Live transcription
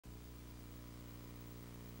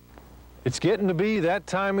It's getting to be that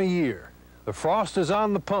time of year. The frost is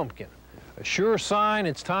on the pumpkin, a sure sign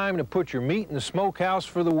it's time to put your meat in the smokehouse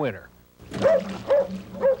for the winter.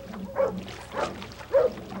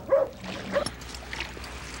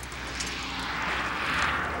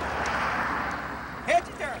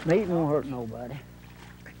 Meat won't hurt nobody.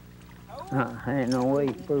 Ain't no way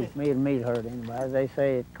proof meat hurt anybody. They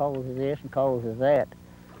say it causes this and causes that.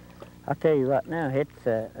 I tell you right now, it's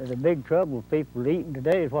the big trouble people eating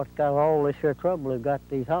today is what's got all this here trouble. They've got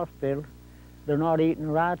these hospitals. They're not eating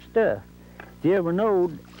the right stuff. Do you ever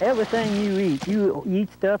know everything you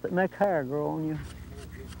eat stuff that makes hair grow on your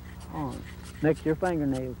arm, makes your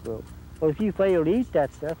fingernails grow. Well, if you fail to eat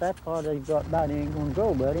that stuff, that part of your body ain't gonna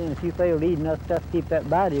grow, buddy. And if you fail to eat enough stuff to keep that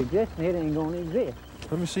body existing, it ain't gonna exist.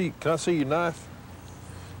 Let me see, can I see your knife?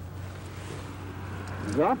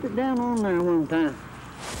 Drop it down on there one time.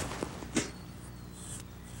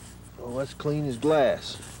 Oh, that's clean as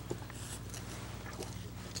glass.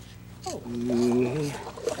 Oh, yeah.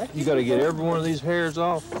 You gotta get every one of these hairs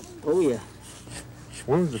off? Oh, yeah.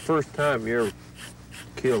 When was the first time you ever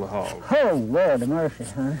killed a hog? Oh, Lord of mercy,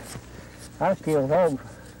 huh? I killed hogs.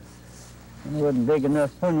 It wasn't big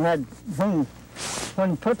enough. When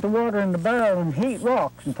you put the water in the barrel and heat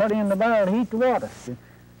rocks and put it in the barrel to heat the water.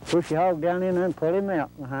 Push your hog down in there and pull him out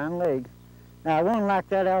in the hind leg. Now, one like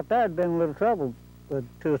that out there had been a little trouble with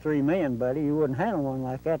 2 or 3 men, buddy. You wouldn't handle one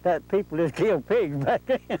like that. That people just killed pigs back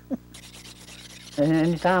then. And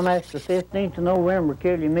anytime after the 15th of November,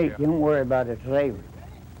 kill your meat. You don't worry about it, it's savory.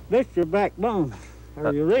 This is your backbone,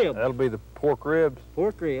 or your rib. That'll be the pork ribs?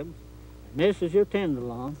 Pork ribs. This is your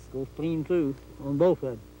tenderloin. Goes clean through on both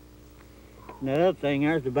of them. And that other thing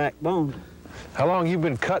there's the backbone. How long you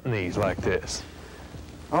been cutting these like this?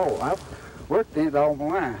 Oh, I've worked in it all my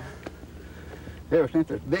life. Ever since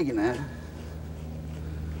it's big enough.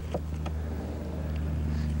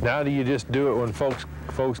 Now do you just do it when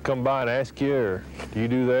folks come by and ask you, or do you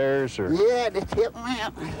do theirs, or? Yeah, just help them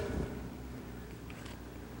out.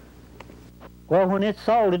 Well, when it's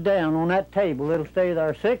salted down on that table, it'll stay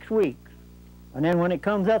there 6 weeks. And then when it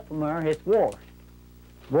comes up from there, it's washed.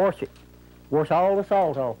 Wash it. Wash all the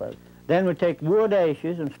salt off of it. Then we take wood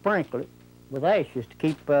ashes and sprinkle it with ashes to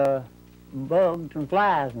keep bugs and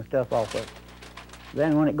flies and stuff off of it.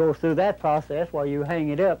 Then when it goes through that process, while you hang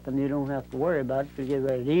it up, and you don't have to worry about it till you get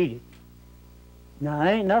ready to eat it. Now,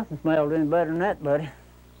 ain't nothing smells any better than that, buddy.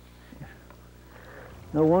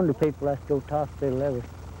 No wonder people have to go to the hospital every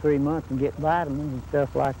 3 months and get vitamins and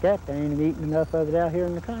stuff like that. They ain't eating enough of it out here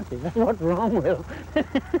in the country. That's what's wrong with them.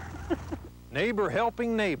 Neighbor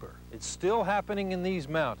helping neighbor. It's still happening in these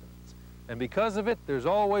mountains. And because of it, there's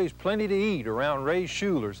always plenty to eat around Ray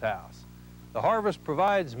Schuler's house. The harvest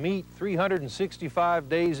provides meat 365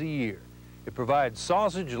 days a year. It provides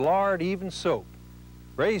sausage, lard, even soap.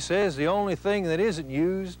 Ray says the only thing that isn't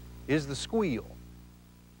used is the squeal.